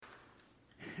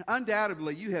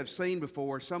undoubtedly, you have seen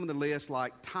before some of the lists,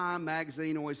 like Time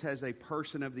magazine always has a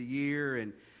person of the year,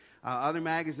 and other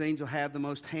magazines will have the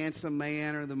most handsome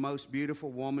man or the most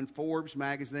beautiful woman. Forbes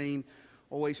magazine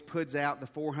always puts out the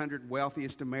 400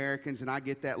 wealthiest Americans, and I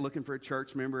get that looking for a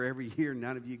church member every year.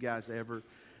 None of you guys ever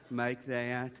make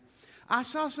that. I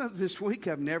saw something this week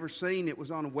I've never seen. It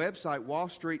was on a website, Wall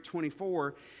Street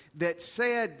 24, that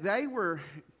said they were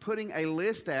putting a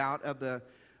list out of the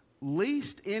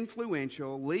least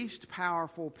influential, least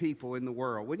powerful people in the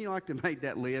world. Wouldn't you like to make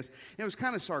that list? It was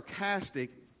kind of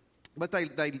sarcastic, but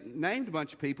they named a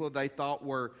bunch of people they thought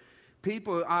were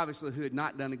people, obviously, who had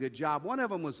not done a good job. One of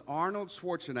them was Arnold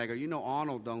Schwarzenegger. You know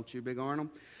Arnold, don't you, Big Arnold?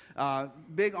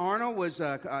 Big Arnold was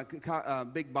a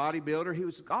big bodybuilder. He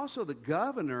was also the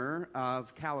governor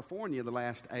of California the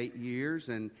last 8 years,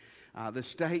 and the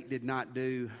state did not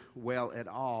do well at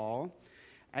all.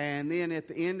 And then at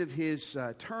the end of his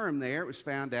term there, it was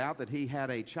found out that he had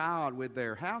a child with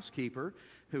their housekeeper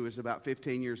who was about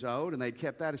 15 years old, and they'd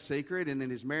kept that a secret, and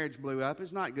then his marriage blew up.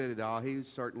 It's not good at all. He was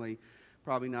certainly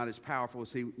probably not as powerful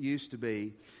as he used to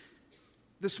be.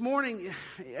 This morning,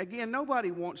 again,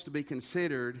 nobody wants to be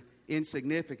considered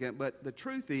insignificant, but the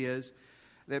truth is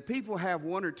that people have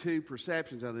one or two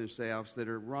perceptions of themselves that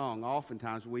are wrong.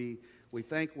 Oftentimes we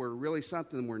think we're really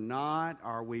something we're not,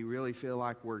 or we really feel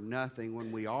like we're nothing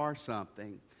when we are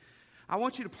something. I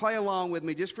want you to play along with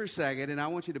me just for a second, and I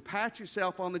want you to pat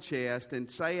yourself on the chest and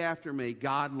say after me,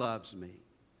 God loves me.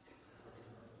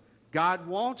 God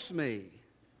wants me.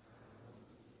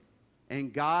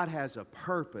 And God has a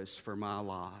purpose for my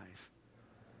life.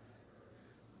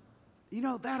 You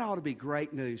know, that ought to be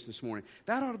great news this morning.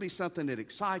 That ought to be something that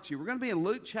excites you. We're going to be in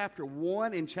Luke chapter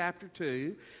 1 and chapter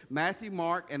 2. Matthew,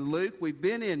 Mark, and Luke. We've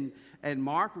been in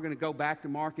Mark. We're going to go back to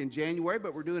Mark in January,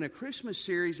 but we're doing a Christmas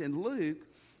series in Luke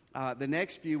the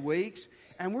next few weeks.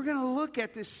 And we're going to look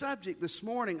at this subject this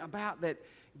morning about that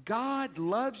God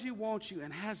loves you, wants you,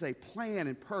 and has a plan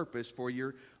and purpose for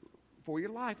your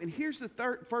life. And here's the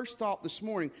first thought this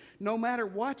morning. No matter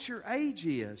what your age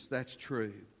is, that's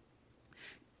true.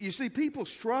 You see, people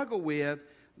struggle with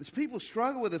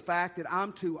the fact that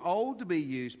I'm too old to be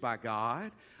used by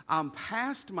God, I'm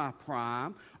past my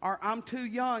prime, or I'm too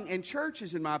young. And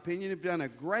churches, in my opinion, have done a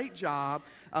great job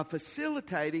of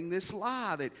facilitating this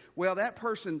lie that, well, that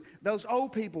person, those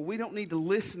old people, we don't need to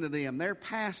listen to them. They're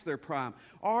past their prime.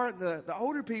 Or the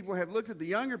older people have looked at the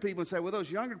younger people and say, well,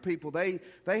 those younger people, they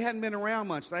hadn't been around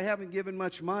much. They haven't given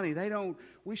much money.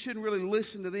 We shouldn't really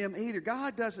listen to them either.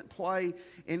 God doesn't play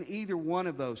in either one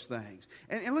of those things.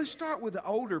 And let's start with the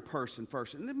older person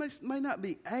first. And it may not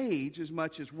be age as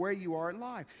much as where you are in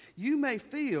life. You may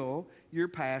feel you're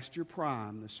past your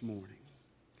prime this morning.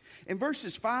 In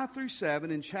verses 5 through 7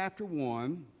 in chapter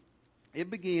 1, it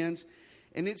begins,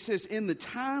 and it says, in the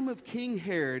time of King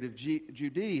Herod of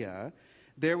Judea,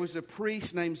 there was a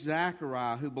priest named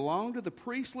Zachariah who belonged to the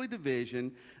priestly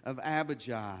division of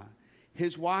Abijah.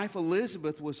 His wife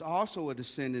Elizabeth was also a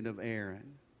descendant of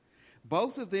Aaron.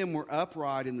 Both of them were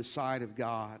upright in the sight of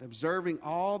God, observing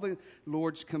all the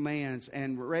Lord's commands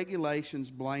and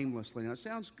regulations blamelessly. Now, it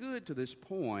sounds good to this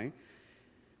point.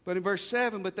 But in verse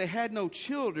 7, but they had no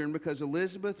children because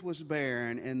Elizabeth was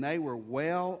barren, and they were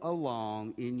well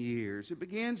along in years. It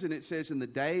begins and it says, in the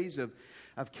days of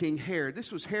King Herod.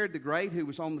 This was Herod the Great, who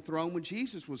was on the throne when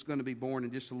Jesus was going to be born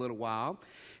in just a little while.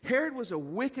 Herod was a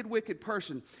wicked, wicked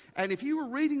person. And if you were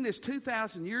reading this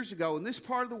 2,000 years ago in this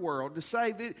part of the world, to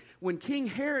say that when King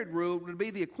Herod ruled would be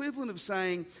the equivalent of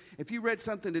saying, if you read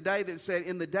something today that said,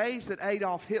 in the days that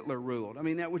Adolf Hitler ruled. I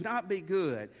mean, that would not be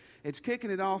good. It's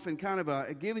kicking it off and kind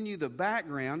of giving you the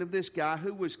background of this guy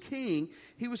who was king.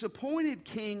 He was appointed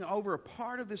king over a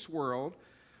part of this world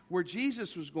where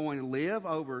Jesus was going to live,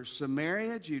 over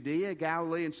Samaria, Judea,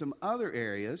 Galilee, and some other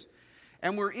areas.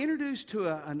 And we're introduced to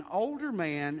an older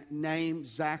man named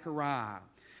Zachariah.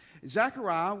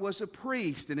 Zechariah was a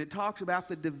priest, and it talks about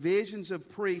the divisions of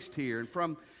priests here. And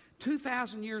from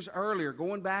 2,000 years earlier,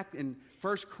 going back in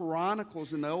 1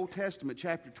 Chronicles in the Old Testament,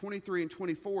 chapter 23 and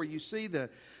 24, you see the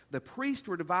priests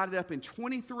were divided up in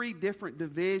 23 different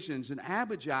divisions, and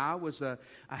Abijah was a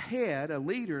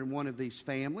leader in one of these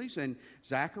families, and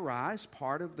Zechariah is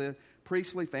part of the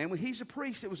priestly family. He's a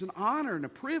priest. It was an honor and a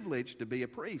privilege to be a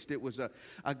priest. It was a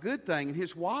good thing. And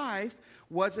his wife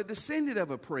was a descendant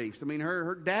of a priest. I mean,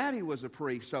 her daddy was a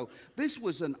priest. So this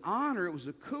was an honor. It was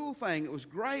a cool thing. It was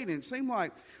great. And it seemed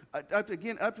like, up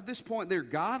to this point, they're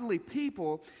godly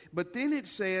people. But then it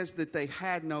says that they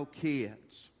had no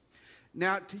kids.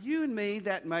 Now, to you and me,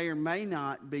 that may or may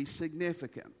not be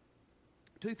significant.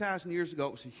 2,000 years ago,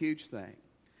 it was a huge thing.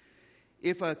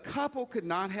 If a couple could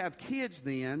not have kids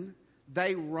then,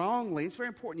 they wrongly, it's very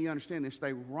important you understand this,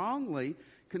 they wrongly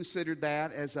considered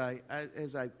that as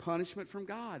a punishment from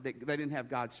God. That they didn't have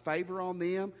God's favor on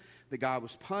them, that God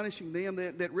was punishing them,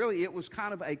 that really it was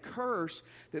kind of a curse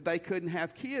that they couldn't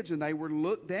have kids and they were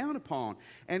looked down upon.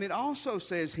 And it also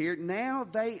says here, now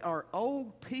they are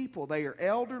old people, they are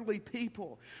elderly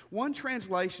people. One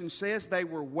translation says they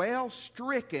were well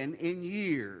stricken in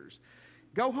years.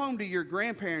 Go home to your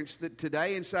grandparents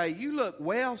today and say, you look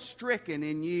well stricken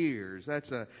in years.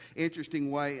 That's an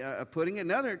interesting way of putting it.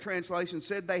 Another translation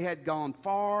said they had gone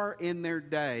far in their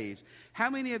days. How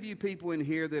many of you people in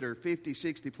here that are 50,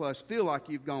 60 plus feel like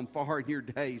you've gone far in your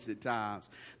days at times?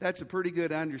 That's a pretty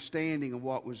good understanding of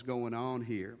what was going on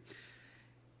here.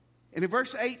 And in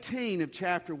verse 18 of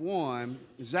chapter 1,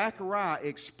 Zechariah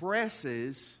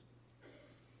expresses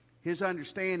his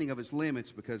understanding of his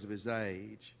limits because of his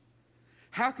age.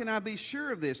 How can I be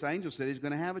sure of this? The angel said he's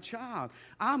going to have a child.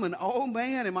 I'm an old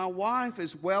man and my wife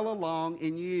is well along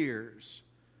in years.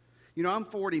 You know, I'm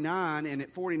 49, and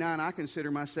at 49 I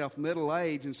consider myself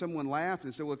middle-aged, and someone laughed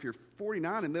and said, well, if you're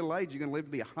 49 and middle-aged, you're going to live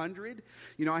to be 100?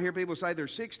 You know, I hear people say they're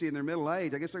 60 and they're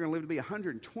middle-aged. I guess they're going to live to be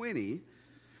 120.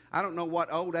 I don't know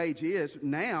what old age is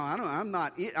now. I'm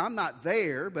not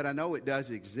there, but I know it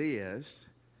does exist.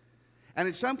 And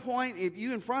at some point, if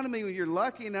you in front of me, when you're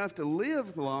lucky enough to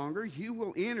live longer, you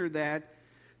will enter that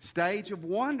stage of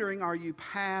wondering, are you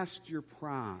past your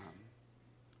prime?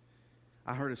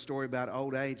 I heard a story about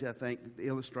old age I think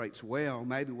illustrates well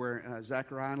maybe where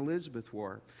Zechariah and Elizabeth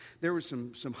were. There were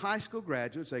some high school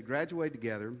graduates. They graduated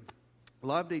together,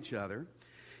 loved each other.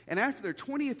 And after their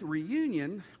 20th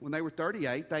reunion, when they were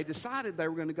 38, they decided they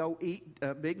were going to go eat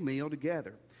a big meal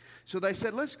together. So they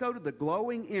said, let's go to the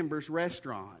Glowing Embers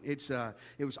restaurant. It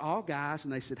was all guys,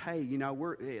 and they said, hey, you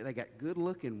know, they got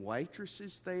good-looking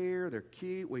waitresses there. They're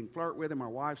cute. We can flirt with them. Our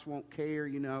wives won't care,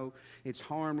 you know. It's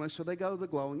harmless. So they go to the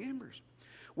Glowing Embers.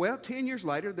 Well, 10 years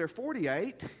later, they're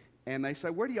 48, and they say,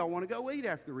 where do y'all want to go eat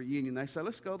after the reunion? They say,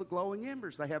 let's go to the Glowing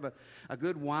Embers. They have a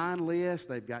good wine list.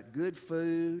 They've got good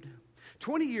food.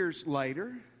 20 years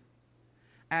later,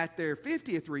 at their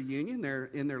 50th reunion, they're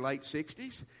in their late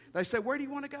 60s, they say, where do you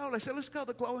want to go? They say, let's go to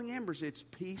the Glowing Embers. It's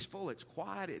peaceful, it's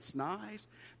quiet, it's nice.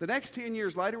 The next 10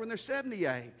 years later, when they're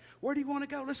 78, where do you want to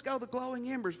go? Let's go to the Glowing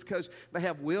Embers because they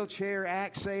have wheelchair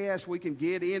access. We can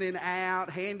get in and out,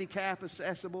 handicap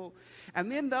accessible. And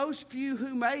then those few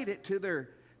who made it to their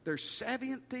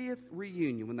 70th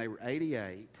reunion when they were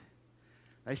 88,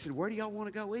 they said, where do y'all want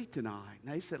to go eat tonight?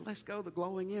 And they said, let's go to the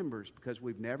Glowing Embers because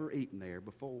we've never eaten there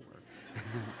before.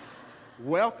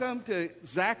 Welcome to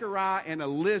Zechariah and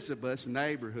Elizabeth's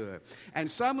neighborhood. And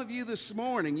some of you this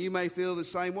morning, you may feel the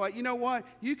same way. You know what?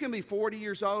 You can be 40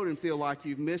 years old and feel like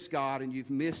you've missed God and you've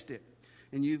missed it.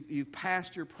 And you've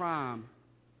passed your prime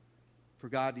for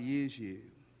God to use you.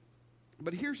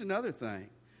 But here's another thing.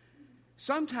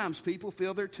 Sometimes people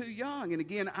feel they're too young. And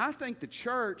again, I think the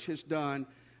church has done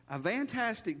a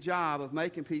fantastic job of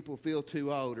making people feel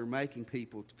too old or making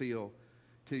people feel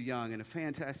too young, and a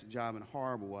fantastic job in a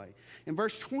horrible way. In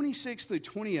verse 26 through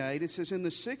 28, it says, in the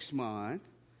 6th month,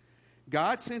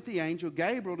 God sent the angel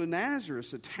Gabriel to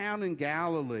Nazareth, a town in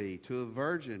Galilee, to a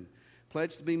virgin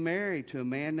pledged to be married to a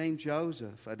man named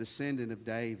Joseph, a descendant of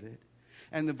David.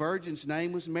 And the virgin's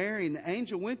name was Mary. And the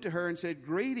angel went to her and said,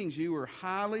 greetings, you are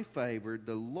highly favored.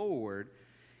 The Lord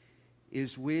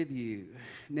is with you.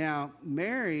 Now,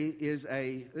 Mary is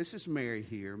this is Mary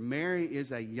here. Mary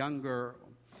is a young girl.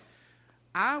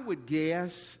 I would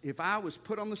guess, if I was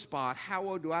put on the spot, how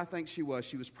old do I think she was?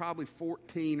 She was probably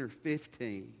 14 or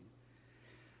 15.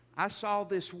 I saw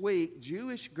this week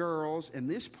Jewish girls in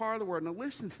this part of the world, now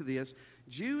listen to this,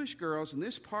 Jewish girls in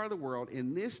this part of the world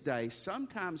in this day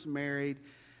sometimes married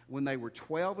when they were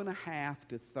 12 and a half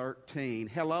to 13.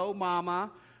 Hello,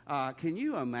 Mama. Can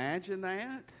you imagine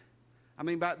that? I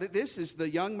mean, this is the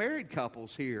young married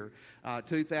couples here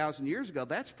 2,000 years ago.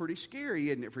 That's pretty scary,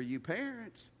 isn't it, for you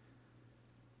parents?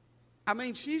 I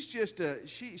mean, she's just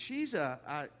she's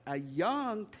a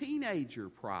young teenager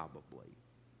probably.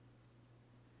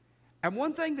 And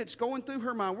one thing that's going through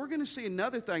her mind, we're going to see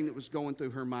another thing that was going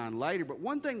through her mind later, but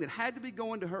one thing that had to be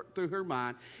going through her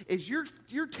mind is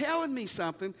you're telling me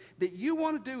something that you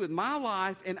want to do with my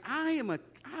life, and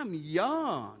I'm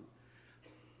young.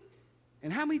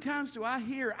 And how many times do I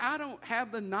hear, I don't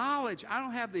have the knowledge, I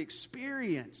don't have the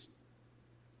experience,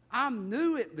 I'm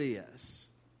new at this.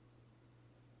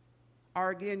 Or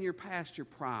again, you're past your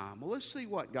prime. Well, let's see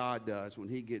what God does when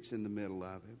he gets in the middle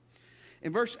of it.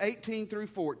 In verse 18 through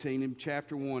 14 in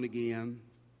chapter 1 again,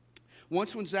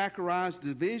 once when Zechariah's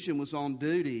division was on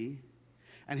duty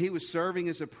and he was serving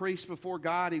as a priest before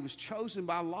God, he was chosen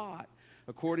by Lot,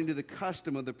 according to the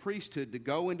custom of the priesthood, to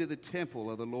go into the temple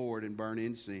of the Lord and burn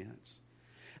incense.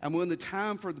 And when the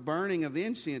time for the burning of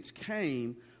incense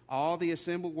came, all the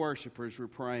assembled worshipers were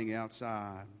praying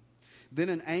outside. Then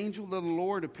an angel of the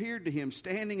Lord appeared to him,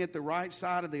 standing at the right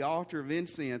side of the altar of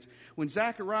incense. When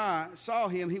Zechariah saw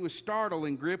him, he was startled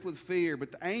and gripped with fear.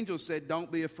 But the angel said,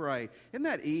 "Don't be afraid." Isn't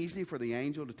that easy for the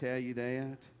angel to tell you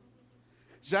that?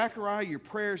 "Zechariah, your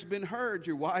prayer's been heard.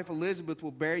 Your wife Elizabeth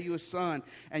will bear you a son,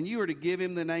 and you are to give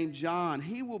him the name John.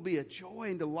 He will be a joy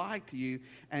and delight to you,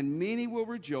 and many will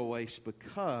rejoice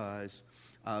because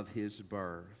of his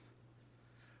birth."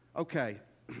 Okay.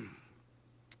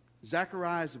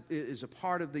 Zechariah is a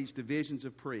part of these divisions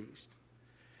of priests.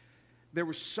 There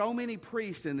were so many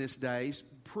priests in this days.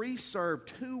 Priests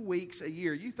served 2 weeks a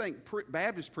year. You think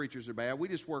Baptist preachers are bad. We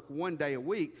just work 1 day a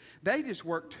week. They just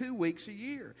work 2 weeks a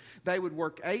year. They would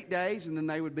work 8 days, and then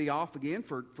they would be off again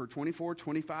for 24,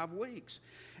 25 weeks.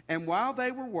 And while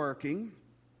they were working,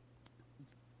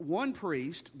 one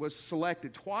priest was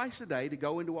selected twice a day to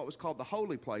go into what was called the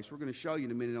holy place. We're going to show you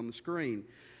in a minute on the screen,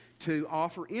 to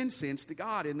offer incense to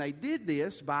God. And they did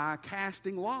this by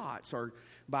casting lots or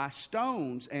by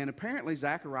stones. And apparently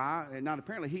Zechariah, not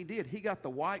apparently, he did. He got the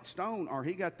white stone, or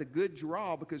he got the good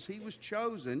draw, because he was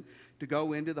chosen to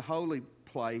go into the holy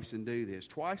place and do this.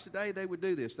 Twice a day they would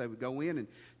do this. They would go in and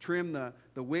trim the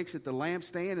wicks at the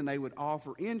lampstand, and they would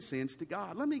offer incense to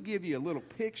God. Let me give you a little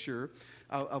picture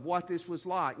of what this was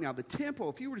like. Now, the temple,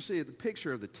 if you were to see the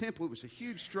picture of the temple, it was a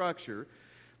huge structure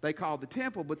they called the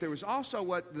temple, but there was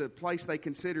also the place they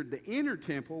considered the inner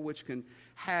temple, which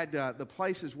had the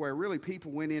places where really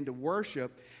people went in to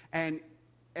worship. And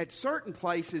at certain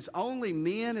places, only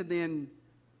men and then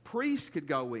priests could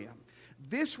go in.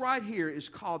 This right here is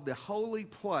called the holy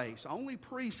place. Only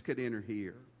priests could enter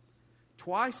here.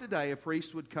 Twice a day, a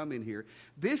priest would come in here.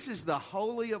 This is the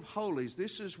Holy of Holies.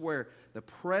 This is where the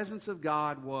presence of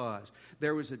God was.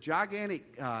 There was a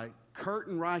gigantic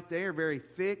curtain right there, very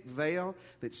thick veil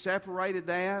that separated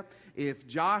that. If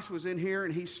Josh was in here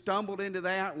and he stumbled into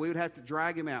that, we would have to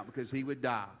drag him out because he would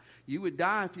die. You would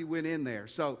die if you went in there.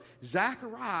 So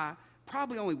Zechariah,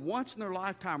 probably only once in their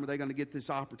lifetime are they going to get this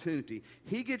opportunity.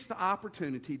 He gets the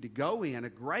opportunity to go in, a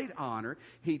great honor.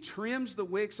 He trims the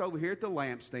wicks over here at the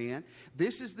lampstand.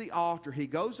 This is the altar. He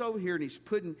goes over here and he's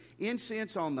putting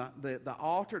incense on the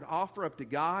altar to offer up to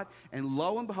God. And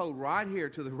lo and behold, right here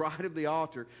to the right of the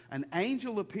altar, an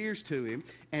angel appears to him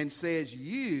and says,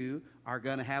 "You are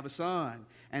going to have a son."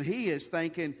 And he is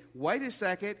thinking, wait a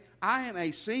second, I am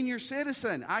a senior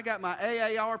citizen. I got my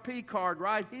AARP card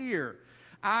right here.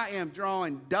 I am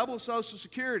drawing double Social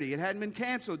Security. It hadn't been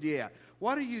canceled yet.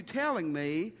 What are you telling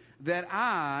me that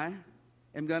I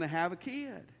am going to have a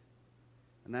kid?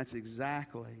 And that's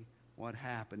exactly what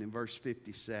happened in verse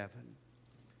 57.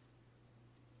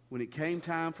 When it came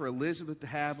time for Elizabeth to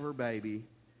have her baby,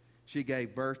 she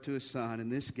gave birth to a son,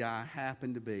 and this guy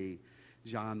happened to be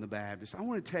John the Baptist. I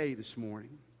want to tell you this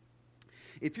morning,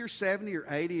 if you're 70 or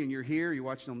 80 and you're here, you're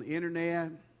watching on the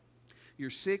internet,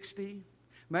 you're 60,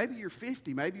 maybe you're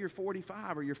 50, maybe you're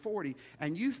 45 or you're 40,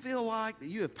 and you feel like that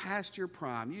you have passed your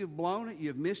prime, you have blown it, you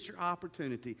have missed your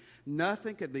opportunity,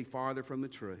 nothing could be farther from the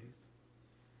truth.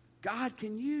 God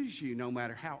can use you no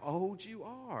matter how old you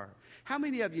are. How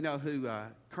many of you know who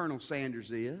Colonel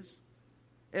Sanders is?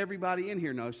 Everybody in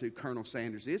here knows who Colonel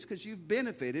Sanders is because you've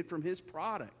benefited from his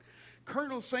product.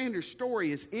 Colonel Sanders'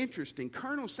 story is interesting.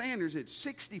 Colonel Sanders, at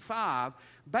 65,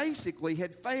 basically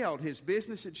had failed. His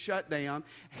business had shut down.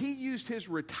 He used his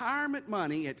retirement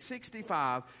money at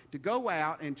 65 to go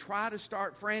out and try to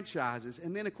start franchises.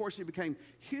 And then, of course, he became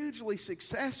hugely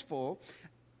successful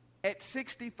at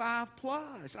 65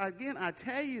 plus. Again, I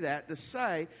tell you that to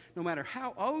say, no matter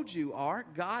how old you are,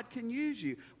 God can use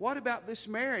you. What about this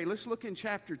Mary? Let's look in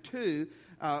chapter 2,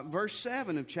 verse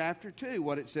 7 of chapter 2,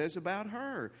 what it says about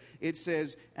her. It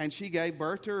says, "And she gave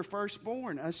birth to her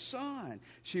firstborn, a son.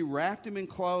 She wrapped him in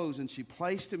clothes, and she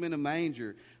placed him in a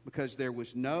manger, because there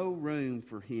was no room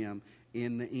for him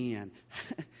in the inn."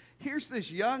 Here's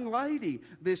this young lady,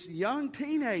 this young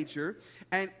teenager,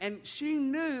 and she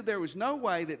knew there was no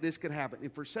way that this could happen,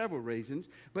 and for several reasons,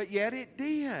 but yet it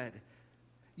did.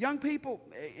 Young people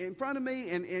in front of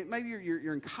me, and maybe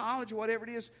you're in college or whatever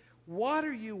it is, what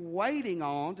are you waiting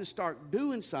on to start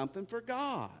doing something for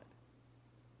God?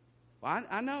 Well,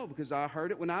 I know, because I heard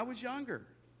it when I was younger.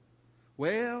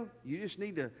 Well, you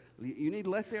need to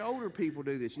let the older people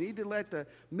do this. You need to let the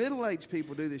middle-aged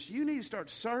people do this. You need to start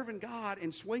serving God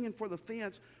and swinging for the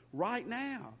fence right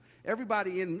now.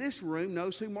 Everybody in this room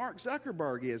knows who Mark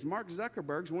Zuckerberg is. Mark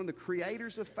Zuckerberg is one of the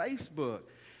creators of Facebook.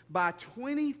 By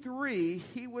 23,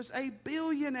 he was a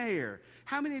billionaire.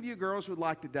 How many of you girls would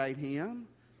like to date him?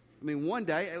 I mean, one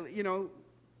day, you know,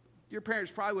 your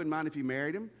parents probably wouldn't mind if you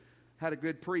married him, had a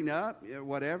good prenup,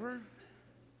 whatever.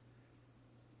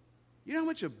 You know how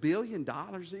much $1 billion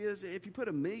is? If you put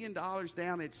 $1 million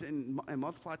down, it's and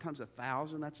multiply times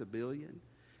 1,000, that's $1 billion.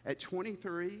 At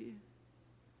 23,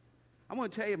 I'm going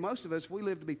to tell you, most of us, if we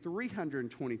live to be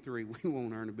 323, we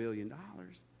won't earn $1 billion.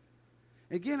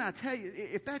 Again, I tell you,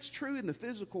 if that's true in the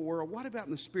physical world, what about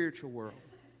in the spiritual world?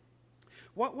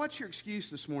 What's your excuse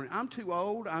this morning? I'm too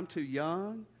old. I'm too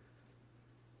young.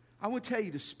 I want to tell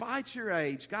you, despite your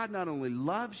age, God not only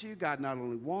loves you, God not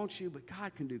only wants you, but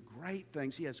God can do great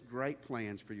things. He has great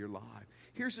plans for your life.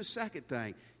 Here's the second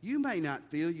thing. You may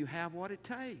not feel you have what it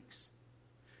takes.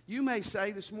 You may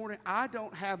say this morning, I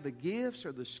don't have the gifts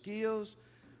or the skills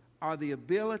or the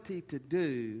ability to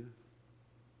do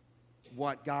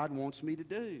what God wants me to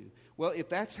do. Well, if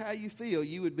that's how you feel,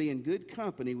 you would be in good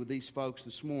company with these folks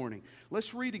this morning.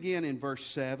 Let's read again in verse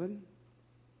 7.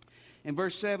 In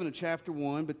verse 7 of chapter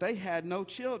 1, but they had no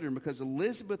children because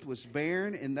Elizabeth was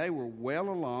barren and they were well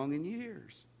along in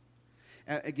years.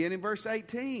 Again in verse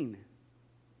 18,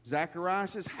 Zechariah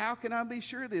says, how can I be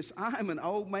sure of this? I am an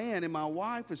old man and my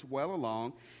wife is well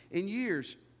along in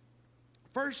years.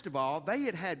 First of all, they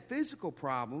had had physical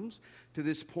problems to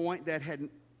this point that had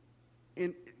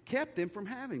kept them from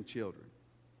having children.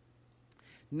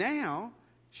 Now,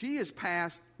 she is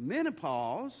past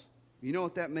menopause. You know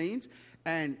what that means?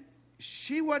 And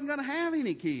she wasn't going to have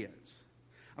any kids.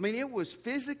 I mean, it was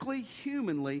physically,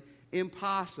 humanly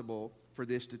impossible for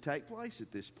this to take place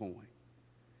at this point.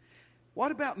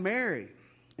 What about Mary?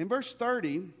 In verse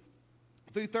 30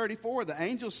 through 34, the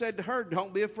angel said to her,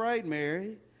 don't be afraid,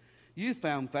 Mary. You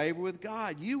found favor with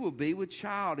God. You will be with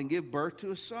child and give birth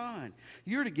to a son.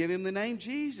 You're to give him the name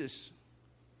Jesus.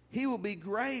 He will be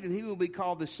great, and he will be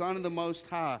called the Son of the Most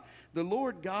High. The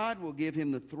Lord God will give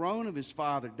him the throne of his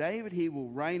father David. He will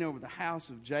reign over the house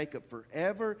of Jacob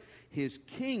forever. His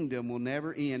kingdom will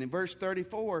never end. In verse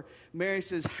 34, Mary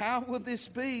says, how will this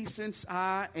be since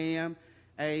I am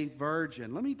a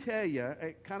virgin? Let me tell you,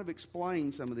 it kind of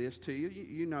explains some of this to you.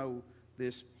 You know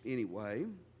this anyway.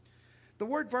 The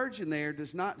word virgin there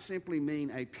does not simply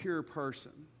mean a pure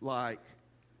person, like,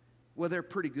 well, they're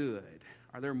pretty good,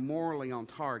 or they're morally on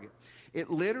target. It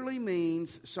literally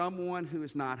means someone who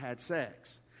has not had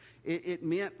sex. It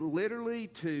meant literally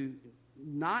to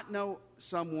not know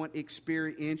someone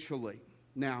experientially.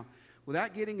 Now,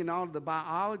 without getting into all of the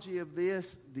biology of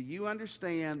this, do you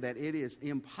understand that it is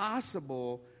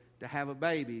impossible to have a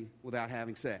baby without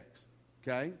having sex?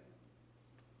 Okay?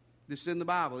 This is in the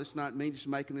Bible. It's not me just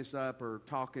making this up or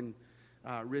talking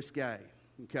risque.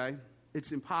 Okay?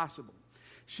 It's impossible.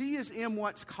 She is in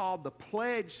what's called the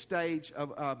pledge stage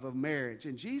of a marriage.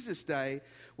 In Jesus' day,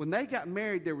 when they got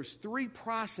married, there was 3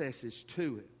 processes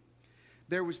to it.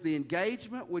 There was the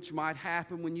engagement, which might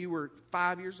happen when you were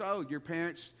 5 years old. Your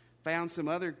parents found some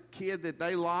other kid that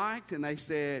they liked, and they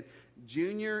said,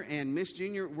 Junior and Miss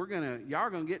Junior, y'all are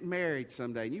gonna get married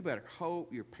someday, and you better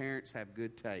hope your parents have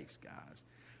good taste, guys,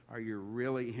 or you're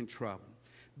really in trouble.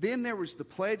 Then there was the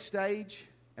pledge stage,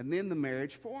 and then the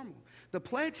marriage formal. The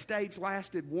pledge stage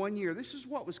lasted 1 year. This is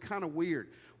what was kind of weird.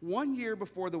 1 year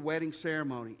before the wedding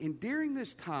ceremony. And during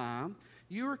this time,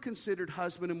 you were considered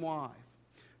husband and wife.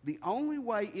 The only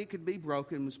way it could be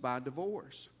broken was by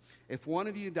divorce. If one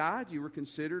of you died, you were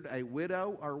considered a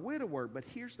widow or widower. But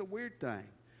here's the weird thing.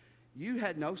 You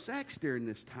had no sex during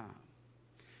this time.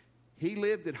 He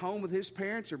lived at home with his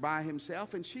parents or by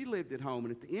himself, and she lived at home.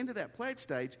 And at the end of that pledge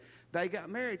stage, they got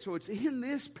married. So it's in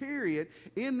this period,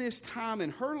 in this time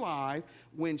in her life,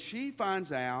 when she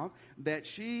finds out that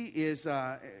she is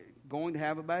going to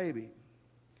have a baby.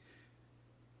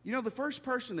 You know, the first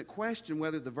person that questioned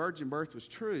whether the virgin birth was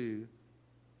true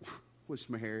was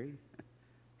Mary.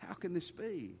 How can this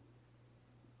be,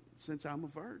 since I'm a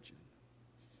virgin?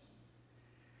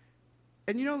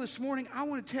 And you know, this morning, I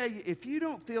want to tell you, if you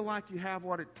don't feel like you have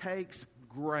what it takes,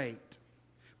 great.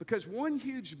 Because one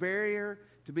huge barrier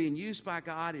to being used by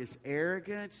God is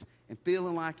arrogance and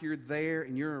feeling like you're there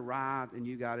and you're arrived and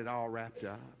you got it all wrapped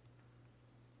up.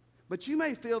 But you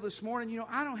may feel this morning, you know,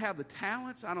 I don't have the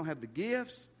talents, I don't have the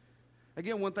gifts.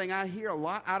 Again, one thing I hear a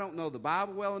lot, I don't know the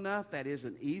Bible well enough. That is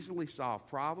an easily solved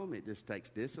problem. It just takes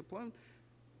discipline.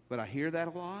 But I hear that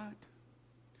a lot.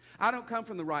 I don't come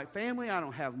from the right family. I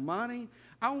don't have money.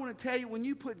 I want to tell you, when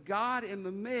you put God in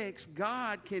the mix,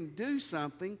 God can do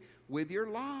something with your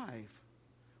life.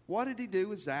 What did he do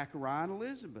with Zechariah and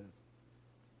Elizabeth?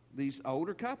 these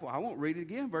older couple. I won't read it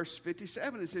again. Verse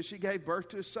 57, it says she gave birth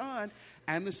to a son,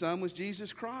 and the son was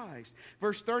Jesus Christ.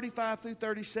 Verse 35 through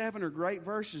 37 are great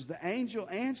verses. The angel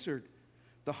answered,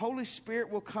 the Holy Spirit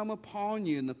will come upon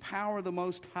you, and the power of the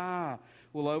Most High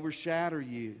will overshadow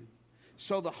you.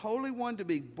 So the Holy One to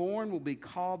be born will be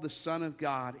called the Son of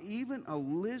God. Even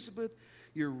Elizabeth,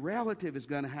 your relative, is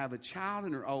going to have a child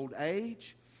in her old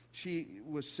age. She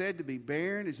was said to be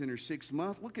barren, is in her 6th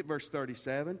month. Look at verse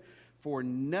 37. For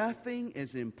nothing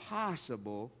is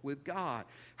impossible with God.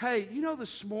 Hey, you know,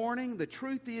 this morning, the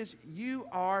truth is you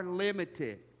are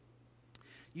limited.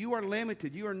 You are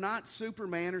limited. You are not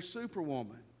Superman or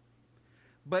Superwoman.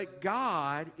 But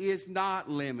God is not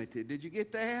limited. Did you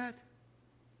get that?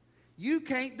 You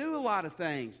can't do a lot of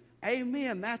things.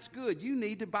 Amen. That's good. You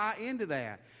need to buy into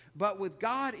that. But with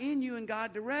God in you and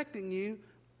God directing you,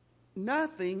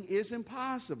 nothing is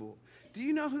impossible. Do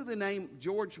you know who the name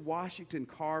George Washington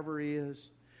Carver is?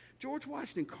 George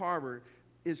Washington Carver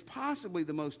is possibly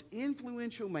the most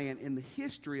influential man in the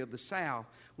history of the South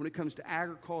when it comes to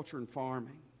agriculture and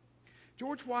farming.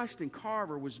 George Washington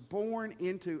Carver was born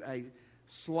into a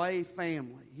slave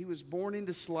family. He was born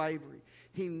into slavery.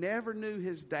 He never knew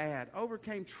his dad,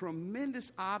 overcame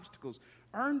tremendous obstacles,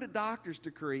 earned a doctor's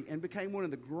degree, and became one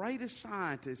of the greatest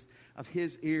scientists of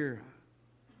his era.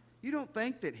 You don't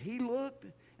think that he looked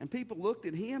and people looked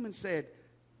at him and said,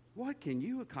 what can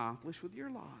you accomplish with your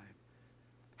life?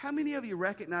 How many of you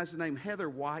recognize the name Heather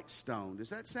Whitestone?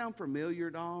 Does that sound familiar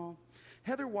at all?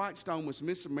 Heather Whitestone was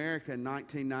Miss America in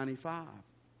 1995.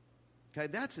 Okay,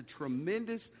 that's a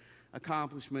tremendous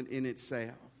accomplishment in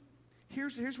itself.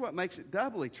 Here's what makes it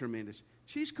doubly tremendous.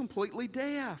 She's completely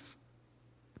deaf.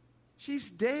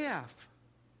 She's deaf.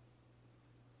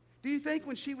 Do you think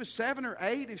when she was 7 or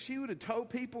 8, if she would have told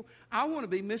people, I want to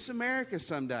be Miss America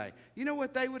someday, you know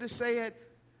what they would have said?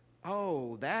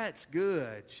 Oh, that's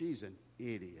good. She's an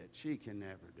idiot. She can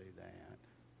never do that.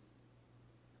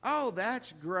 Oh,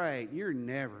 that's great. You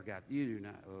do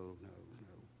not. Oh, no.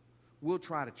 We'll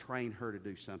try to train her to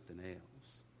do something else.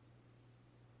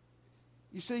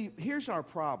 You see, here's our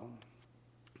problem.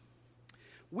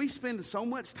 We spend so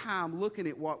much time looking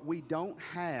at what we don't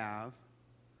have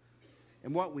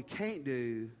and what we can't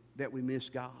do that we miss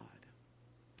God.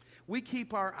 We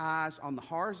keep our eyes on the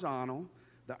horizontal,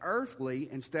 the earthly,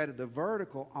 instead of the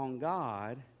vertical on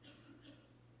God,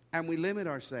 and we limit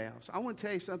ourselves. I want to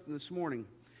tell you something this morning.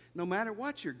 No matter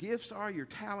what your gifts are, your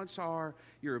talents are,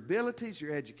 your abilities,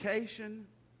 your education,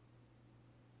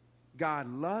 God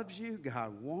loves you,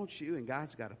 God wants you, and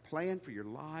God's got a plan for your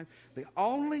life. The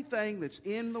only thing that's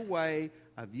in the way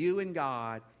of you and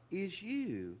God is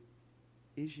you.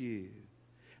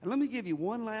 And let me give you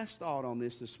one last thought on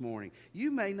this morning.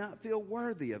 You may not feel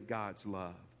worthy of God's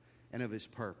love and of His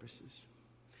purposes.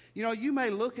 You know, you may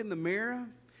look in the mirror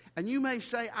and you may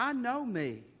say, I know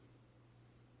me.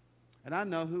 And I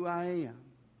know who I am.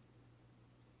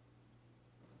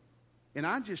 And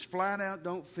I just flat out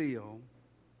don't feel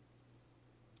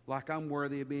like I'm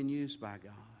worthy of being used by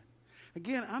God.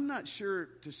 Again, I'm not sure,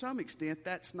 to some extent,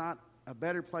 that's not a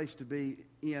better place to be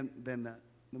in than the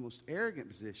most arrogant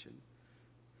position.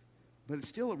 But it's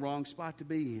still a wrong spot to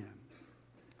be in.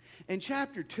 In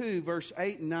chapter 2, verse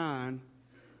 8 and 9,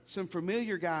 some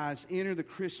familiar guys enter the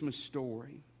Christmas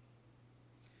story.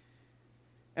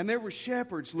 And there were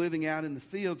shepherds living out in the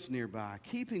fields nearby,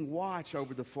 keeping watch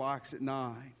over the flocks at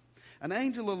night. An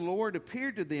angel of the Lord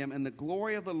appeared to them, and the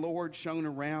glory of the Lord shone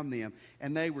around them,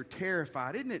 and they were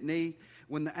terrified. Isn't it neat?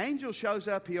 When the angel shows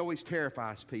up, he always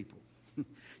terrifies people.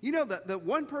 You know, the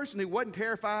one person who wasn't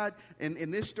terrified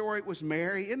in this story was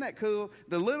Mary. Isn't that cool?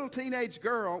 The little teenage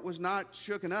girl was not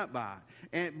shooken up by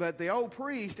it. But the old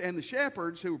priest and the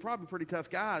shepherds, who were probably pretty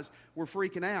tough guys, were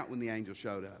freaking out when the angel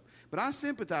showed up. But I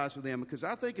sympathize with them because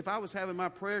I think if I was having my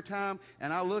prayer time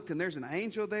and I look and there's an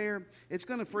angel there, it's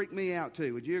going to freak me out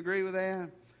too. Would you agree with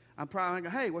that? I'm probably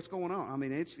going, hey, what's going on? I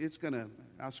mean, it's going to,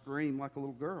 I'll scream like a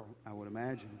little girl, I would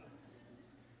imagine.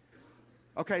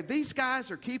 Okay, these guys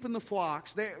are keeping the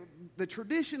flocks. The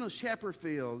traditional shepherd's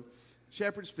field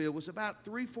was about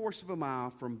 3/4 of a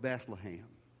mile from Bethlehem,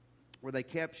 where they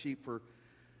kept sheep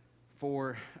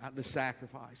for the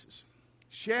sacrifices.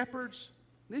 Shepherds,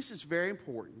 this is very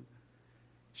important.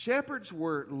 Shepherds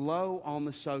were low on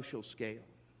the social scale.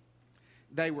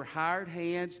 They were hired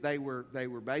hands. They were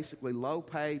basically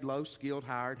low-paid, low-skilled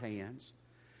hired hands.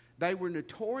 They were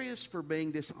notorious for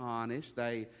being dishonest.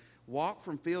 They walked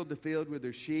from field to field with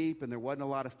their sheep, and there wasn't a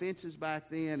lot of fences back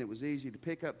then. It was easy to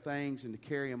pick up things and to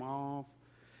carry them off.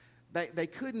 They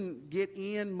couldn't get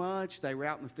in much. They were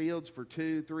out in the fields for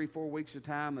 2, 3, 4 weeks at a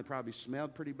time. They probably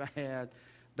smelled pretty bad.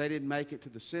 They didn't make it to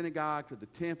the synagogue, to the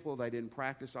temple. They didn't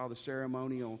practice all the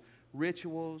ceremonial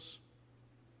rituals.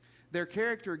 Their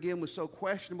character, again, was so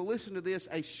questionable. Listen to this.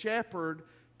 A shepherd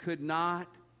could not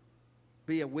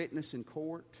be a witness in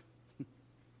court.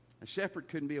 A shepherd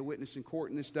couldn't be a witness in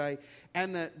court in this day.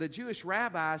 And the Jewish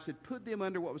rabbis had put them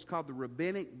under what was called the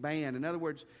rabbinic ban. In other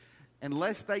words,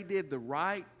 unless they did the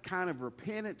right kind of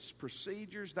repentance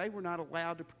procedures, they were not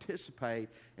allowed to participate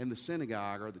in the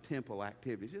synagogue or the temple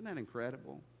activities. Isn't that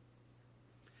incredible?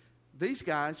 These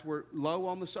guys were low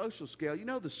on the social scale. You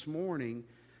know, this morning,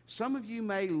 some of you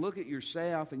may look at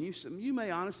yourself and you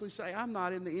may honestly say, I'm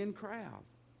not in the in crowd.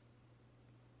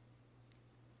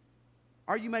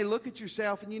 Or you may look at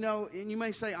yourself and you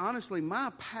may say, honestly,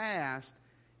 my past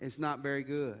is not very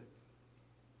good.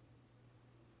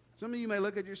 Some of you may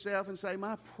look at yourself and say,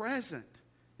 my present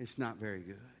is not very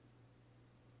good.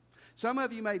 Some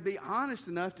of you may be honest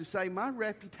enough to say, my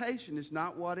reputation is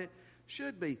not what it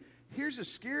should be. Here's a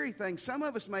scary thing. Some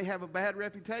of us may have a bad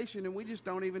reputation and we just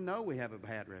don't even know we have a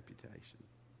bad reputation.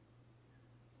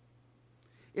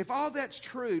 If all that's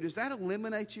true, does that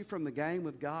eliminate you from the game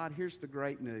with God? Here's the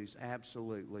great news.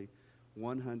 Absolutely,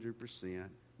 100%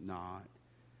 not.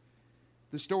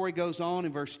 The story goes on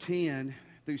in verse 10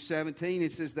 through 17.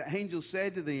 It says, the angel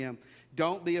said to them,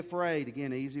 don't be afraid.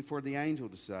 Again, easy for the angel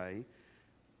to say.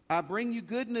 I bring you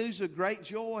good news of great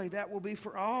joy that will be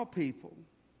for all people.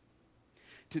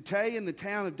 Today in the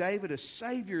town of David, a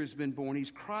Savior has been born.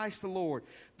 He's Christ the Lord.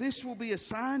 This will be a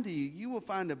sign to you. You will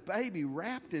find a baby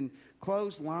wrapped in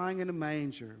clothes lying in a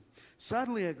manger.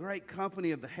 Suddenly a great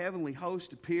company of the heavenly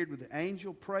host appeared with the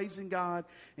angel, praising God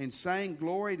and saying,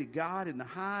 glory to God in the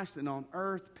highest, and on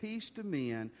earth peace to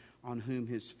men on whom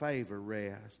his favor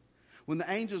rests. When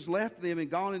the angels left them and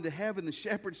gone into heaven, the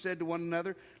shepherds said to one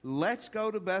another, let's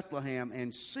go to Bethlehem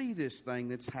and see this thing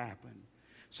that's happened.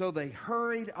 So they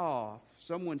hurried off.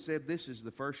 Someone said this is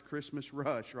the first Christmas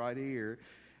rush right here.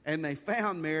 And they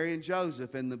found Mary and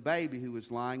Joseph and the baby who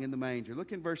was lying in the manger.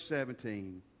 Look in verse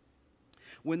 17.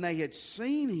 When they had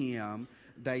seen him,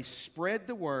 they spread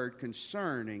the word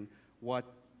concerning what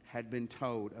had been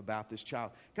told about this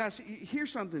child. Guys,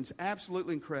 here's something that's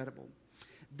absolutely incredible.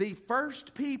 The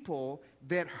first people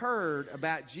that heard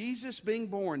about Jesus being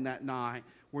born that night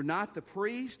were not the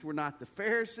priests, were not the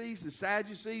Pharisees, the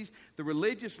Sadducees, the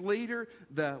religious leader,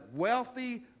 the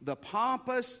wealthy, the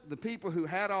pompous, the people who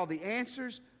had all the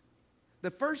answers.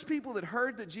 The first people that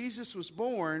heard that Jesus was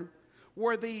born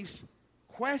were these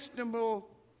questionable,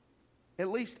 at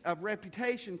least of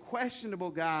reputation,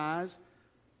 questionable guys,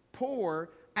 poor,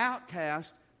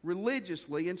 outcast,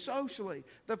 religiously and socially.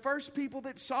 The first people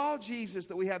that saw Jesus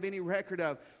that we have any record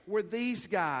of were these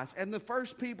guys. And the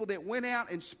first people that went out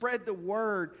and spread the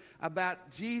word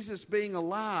about Jesus being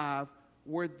alive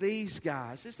were these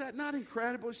guys. Is that not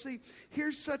incredible? See,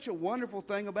 here's such a wonderful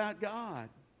thing about God.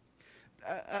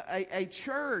 A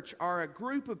church or a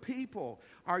group of people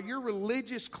or your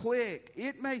religious clique,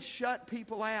 it may shut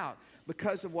people out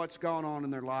because of what's gone on in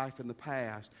their life in the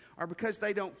past, or because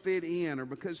they don't fit in, or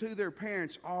because who their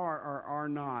parents are or are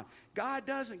not. God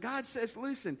doesn't. God says,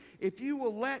 listen, if you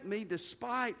will let me,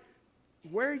 despite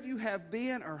where you have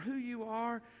been or who you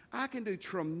are, I can do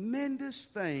tremendous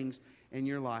things in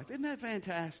your life. Isn't that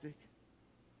fantastic?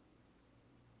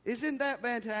 Isn't that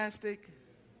fantastic?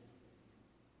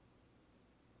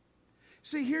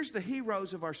 See, here's the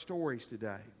heroes of our stories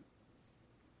today.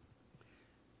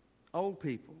 Old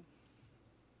people,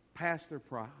 past their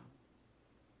prime.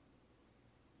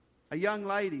 A young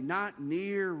lady not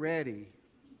near ready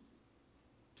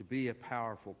to be a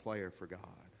powerful player for God.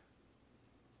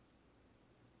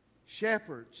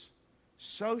 Shepherds,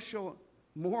 social,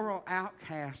 moral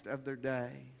outcast of their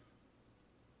day.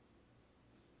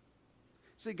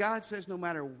 See, God says no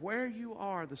matter where you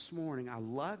are this morning, I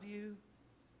love you,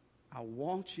 I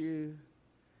want you,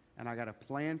 and I got a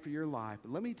plan for your life.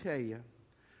 But let me tell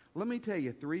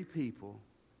you three people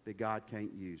that God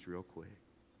can't use real quick.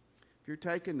 If you're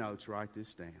taking notes, write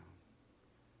this down.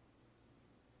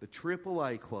 The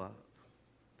AAA club,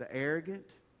 the arrogant,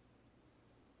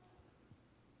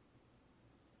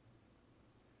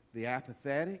 the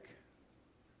apathetic,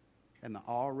 and the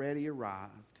already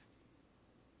arrived.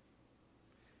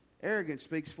 Arrogance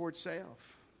speaks for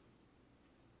itself.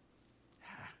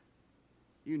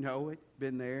 You know it,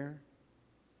 been there.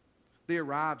 The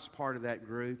arrived's part of that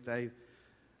group.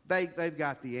 They've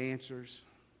got the answers.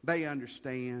 They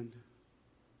understand.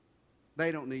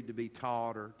 They don't need to be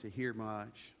taught or to hear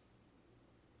much.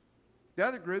 The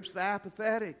other group's the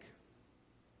apathetic.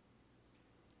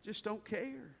 Just don't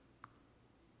care.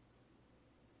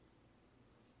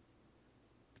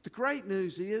 But the great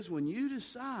news is when you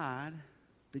decide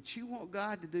that you want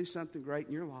God to do something great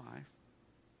in your life,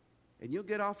 and you'll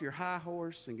get off your high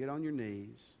horse and get on your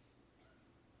knees,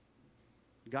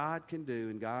 God can do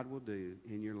and God will do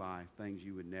in your life things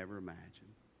you would never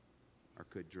imagine or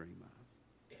could dream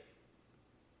of,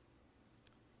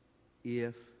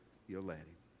 if you'll let Him.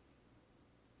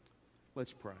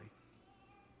 Let's pray.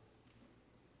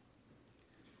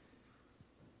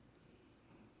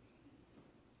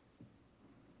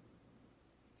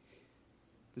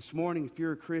 This morning, if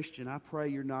you're a Christian, I pray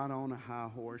you're not on a high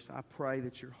horse. I pray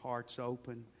that your heart's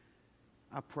open.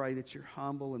 I pray that you're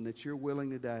humble and that you're willing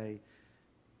today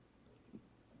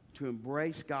to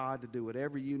embrace God, to do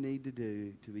whatever you need to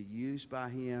do, to be used by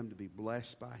Him, to be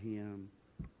blessed by Him,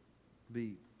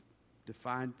 to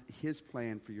find His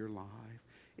plan for your life.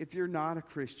 If you're not a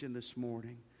Christian this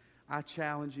morning, I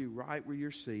challenge you right where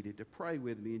you're seated to pray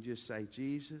with me and just say,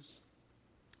 Jesus,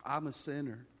 I'm a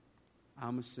sinner.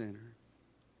 I'm a sinner.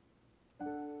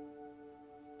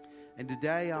 And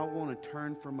today I want to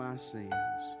turn from my sins.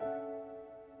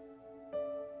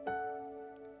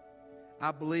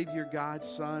 I believe you're God's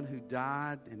Son who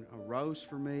died and arose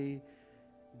for me.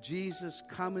 Jesus,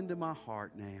 come into my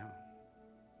heart now.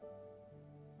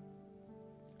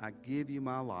 I give you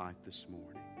my life this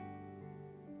morning.